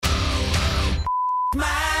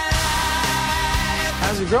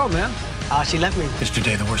How's your girl, man? She left me. Is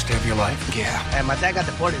today the worst day of your life? Yeah. And my dad got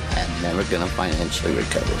deported. I'm never gonna financially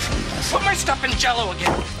recover from this. Put my stuff in Jell-O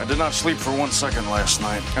again. I did not sleep for 1 second last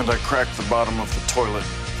night, and I cracked the bottom of the toilet.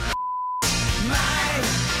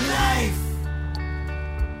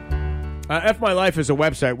 F My Life is a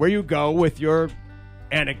website where you go with your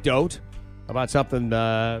anecdote about something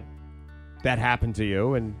that happened to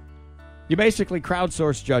you, and you basically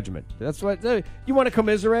crowdsource judgment. That's what you want to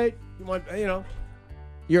commiserate. You want,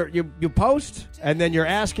 you post, and then you're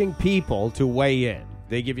asking people to weigh in.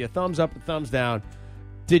 They give you a thumbs up, a thumbs down.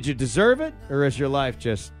 Did you deserve it, or is your life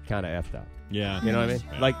just kind of effed up? Yeah, you know what I mean.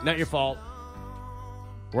 Yeah. Like, not your fault.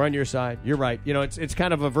 We're on your side. You're right. It's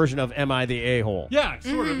kind of a version of Am I the A-hole? Yeah,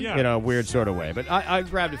 sort of, yeah. Weird sort of way. But I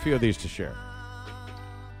grabbed a few of these to share.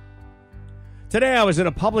 Today I was in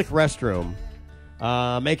a public restroom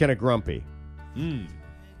making a grumpy.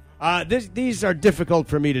 These are difficult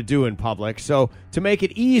for me to do in public, so to make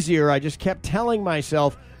it easier, I just kept telling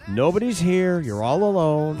myself, nobody's here, you're all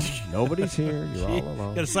alone. Nobody's here, you're all alone.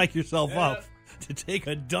 You gotta psych yourself up to take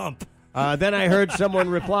a dump. Then I heard someone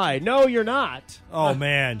reply, no, you're not. Oh,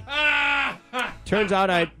 man. Turns out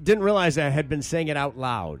I didn't realize I had been saying it out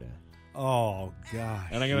loud. Oh, gosh.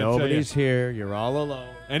 And I'm gonna Nobody's tell you, here, you're all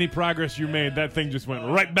alone. any progress you made, that thing just went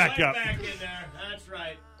right back up. Back in there. That's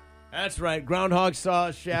right. That's right. Groundhog saw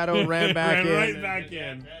a shadow, ran back Ran in. right back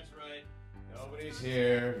in. That's right. Nobody's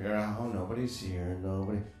here. Nobody's here.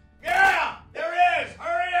 Nobody. Yeah! There it is!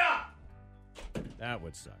 Hurry up! That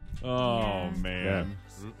would suck. Oh, man.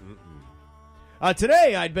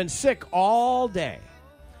 Today, I'd been sick all day.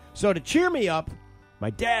 So to cheer me up, my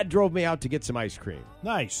dad drove me out to get some ice cream.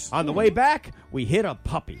 Nice. On the way back, we hit a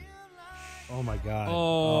puppy. Oh, my God.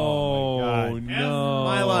 Oh, my God. no.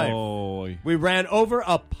 My life. We ran over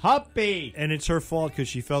a puppy. And it's her fault because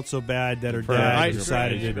she felt so bad that her For dad ice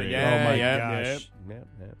decided cream. to. Yeah, oh, my yeah, gosh. yeah.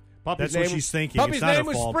 Puppy's That's what name- she's thinking. Puppy's It's not name her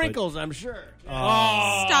was fault, but- Sprinkles, I'm sure.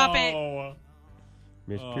 Stop it.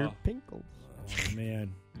 Mr. Pinkles. Oh,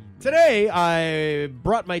 man. Today, I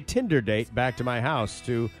brought my Tinder date back to my house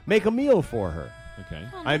to make a meal for her. Okay.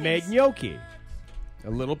 Oh, I nice. made gnocchi.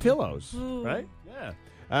 Little pillows, Ooh. right?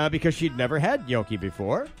 Yeah. Because she'd never had gnocchi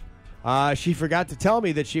before. She forgot to tell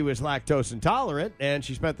me that she was lactose intolerant, and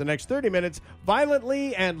she spent the next 30 minutes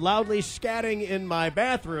violently and loudly scatting in my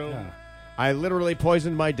bathroom. Yeah. I literally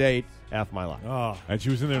poisoned my date. F my life. Oh. And she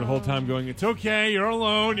was in there the whole time going, it's okay, you're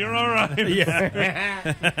alone, you're all right.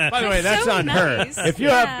 By the way, that's so on nice. her. If you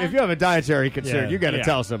Yeah. have a dietary concern, Yeah. you got to Yeah.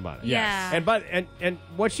 tell somebody. Yeah. And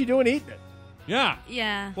what's she doing eating it? Yeah.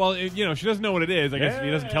 Yeah. Well, she doesn't know what it is. I guess he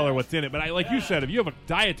doesn't tell her what's in it. But like you said, if you have a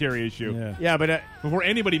dietary issue, Yeah. Yeah, but before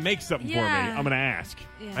anybody makes something for me, Yeah. I'm going to ask.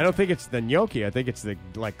 Yeah. I don't think it's the gnocchi. I think it's the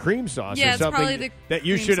cream sauce Yeah, or it's something probably the that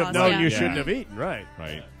you cream should have sauce, known yeah. you Yeah. shouldn't have eaten. Right.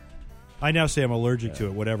 Right. I now say I'm allergic to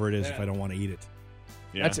it, whatever it is, if I don't want to eat it.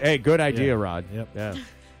 Yeah. That's a good idea, Yeah. Rod. Yep.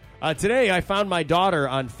 Yeah. Today, I found my daughter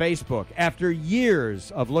on Facebook after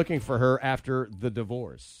years of looking for her after the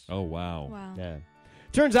divorce. Oh, wow. Wow. Yeah.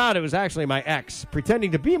 Turns out it was actually my ex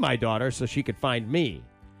pretending to be my daughter so she could find me.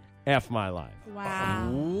 F my life.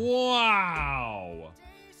 Wow. Wow.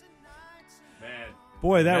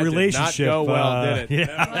 Boy, that That did not relationship. go well, did it?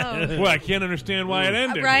 Yeah. Whoa. Well, I can't understand why it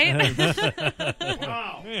ended. Right?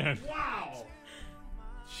 Wow. Man. Wow.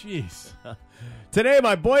 Jeez. Today,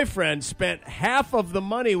 my boyfriend spent half of the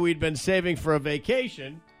money we'd been saving for a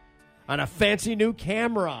vacation on a fancy new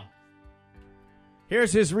camera.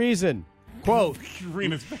 Here's his reason. Quote,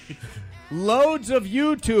 Rena's face. loads of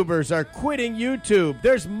YouTubers are quitting YouTube.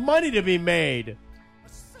 There's money to be made.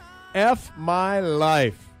 F my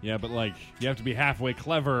life. Yeah, but like you have to be halfway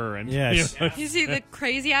clever and Yes. You see the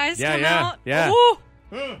crazy eyes Yeah, come yeah, out? yeah.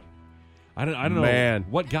 Ooh. I don't know Man.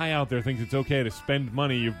 what guy out there thinks it's okay to spend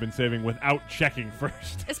money you've been saving without checking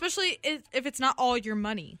first. Especially if it's not all your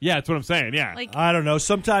money. Yeah, that's what I'm saying. Yeah. Like, I don't know.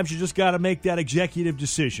 Sometimes you just got to make that executive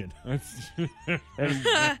decision. That's- And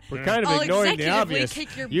we're kind of I'll ignoring the executively obvious.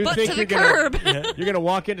 kick your You butt think to you're the gonna, curb. You're going to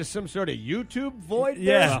walk into some sort of YouTube void there,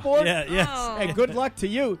 Yeah. sport? Yeah. Yes. Oh. Hey, good luck to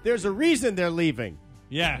you. There's a reason they're leaving.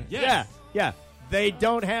 yeah. Yes. Yeah. They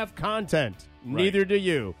don't have content. Neither do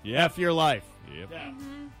you. Yep. F your life. Yep.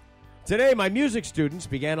 Today, my music students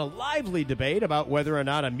began a lively debate about whether or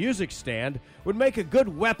not a music stand would make a good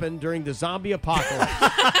weapon during the zombie apocalypse.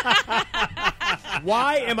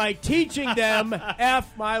 Why am I teaching them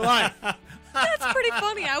F my life? That's pretty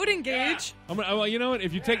funny. I would engage. Well, you know what?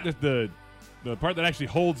 If you take the part that actually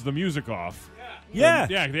holds the music off, Yeah.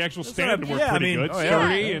 Yeah, the actual That's stand what worked I'm- yeah, pretty I mean, good. oh, yeah.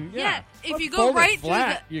 Sturdy and Yeah. If you go Fold it right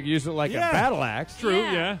flat, you can use it like Yeah. a battle axe. True,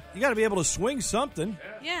 Yeah. yeah. You got to be able to swing something.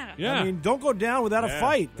 yeah. Yeah. I mean, don't go down without a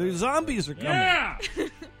fight. The zombies are coming. Yeah.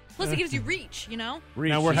 Plus, it gives you reach. You know.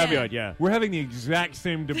 Now we're Yeah. having Good, yeah. we're having the exact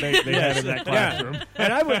same debate they had in that classroom.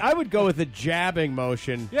 And I would go with the jabbing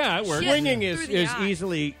motion. Yeah, it works. Yeah. Swinging Through is the eye.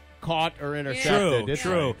 easily caught or intercepted. True, It's-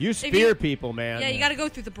 true. You If spear you- people, man. Yeah, you got to go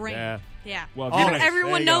through the brain. Yeah. Yeah. Well, if Oh, you're nice. gonna- There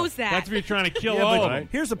Everyone you go. knows that. that's if you're trying to kill Yeah, all but of them.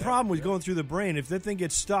 here's the problem with going through the brain. If that thing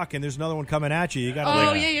gets stuck and there's another one coming at you, you got to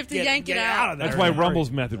Oh, yeah, you have to yank it out. of there. That's why in a hurry.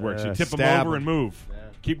 Rumble's method works. Yeah, You tip them stab over 'em. and move.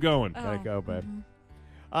 Keep going. Oh. Gotta go, babe.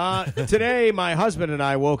 Today, my husband and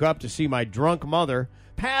I woke up to see my drunk mother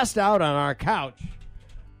passed out on our couch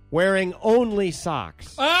wearing only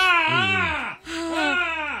socks.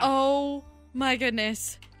 Oh my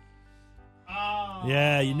goodness.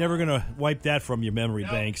 Yeah, you're never going to wipe that from your memory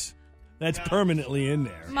banks. That's permanently in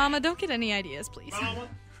there. Mama, don't get any ideas, please.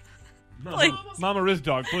 Mama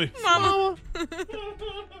Rizdog, please. Mama.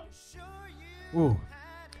 Ooh.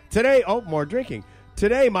 Today, more drinking.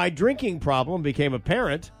 Today, my drinking problem became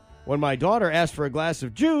apparent when my daughter asked for a glass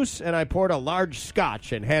of juice, and I poured a large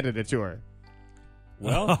scotch and handed it to her.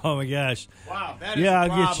 Well, oh my gosh. Wow, that Yeah, I'll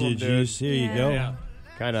get you a juice. Here you go. Yeah.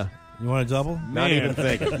 Kind of You want a double? not even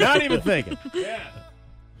thinking. Not even thinking.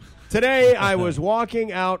 Today, I was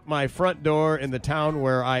walking out my front door in the town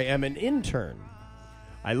where I am an intern.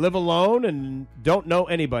 I live alone and don't know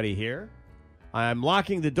anybody here. I'm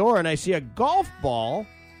locking the door, and I see a golf ball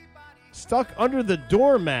stuck under the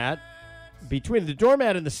doormat, between the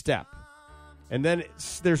doormat and the step. And then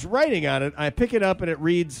there's writing on it. I pick it up, and it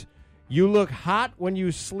reads, "You look hot when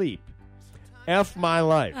you sleep. F my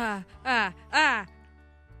life."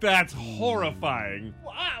 That's horrifying.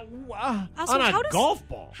 Also, on a how does, golf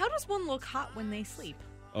ball. How does one look hot when they sleep?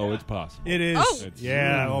 Oh, it's possible. It is. Oh.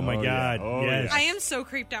 Yeah. Oh, my Oh, God. yeah. Oh, yes. yeah. I am so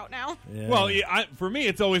creeped out now. Yeah. Well, yeah, for me,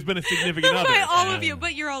 it's always been a significant other. By all of you,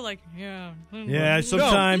 but you're all like, yeah. Yeah,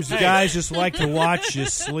 sometimes No. guys just like to watch you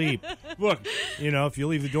sleep. Look, You know, if you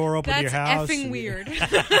leave the door open to That's your house. effing weird.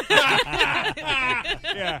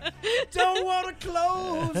 yeah, Don't want to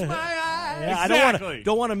close my eyes. Yeah, I Exactly.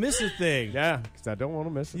 don't want to miss a thing. Yeah, because I don't want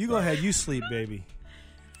to miss it. You go ahead. You sleep, baby.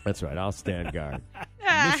 That's right. I'll stand guard.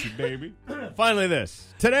 miss you, baby. Finally, this.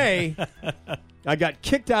 Today, I got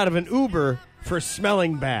kicked out of an Uber for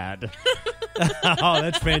smelling bad. Oh,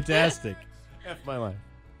 that's fantastic. F my life.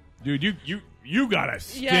 Dude, you gotta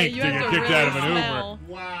stink Yeah, you to have get to kicked really out of an smell.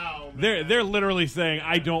 Uber. Wow. They're literally saying,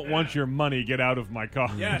 "I don't want your money. Get out of my car."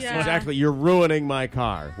 Yes, Yeah. exactly. You're ruining my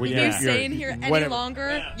car. When If you're- you stay in here any whatever.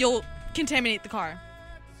 longer, you'll contaminate the car.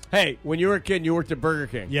 Hey, when you were a kid, you worked at Burger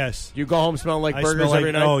King. Yes. You go home smelling like I burgers smell like,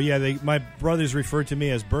 every night. oh, yeah. My brothers refer to me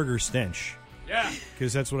as burger stench yeah.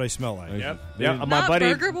 because that's what I smell like. Yep. They- Yeah. My Not buddy,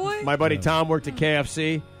 Burger Boy? My buddy Tom worked at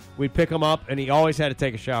KFC. We'd pick him up, and he always had to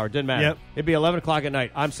take a shower. Didn't matter. Yep. It'd be 11 o'clock at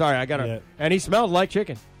night. I'm sorry, I got to. Yep. And he smelled like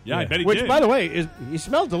chicken. Yeah, I bet he Which, did. by the way, he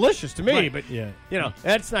smelled delicious to me. Right. But Yeah. you know,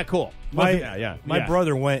 that's not cool. My yeah.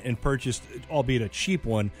 brother went and purchased, albeit a cheap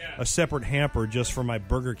one, a separate hamper just for my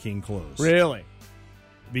Burger King clothes. Really,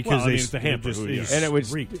 Because Well, I they mean, it's a hamper, just, who they you- just and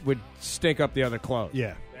it reeked. would stink up the other clothes.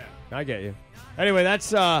 Yeah. I get you. Anyway,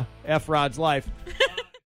 that's F Rod's life.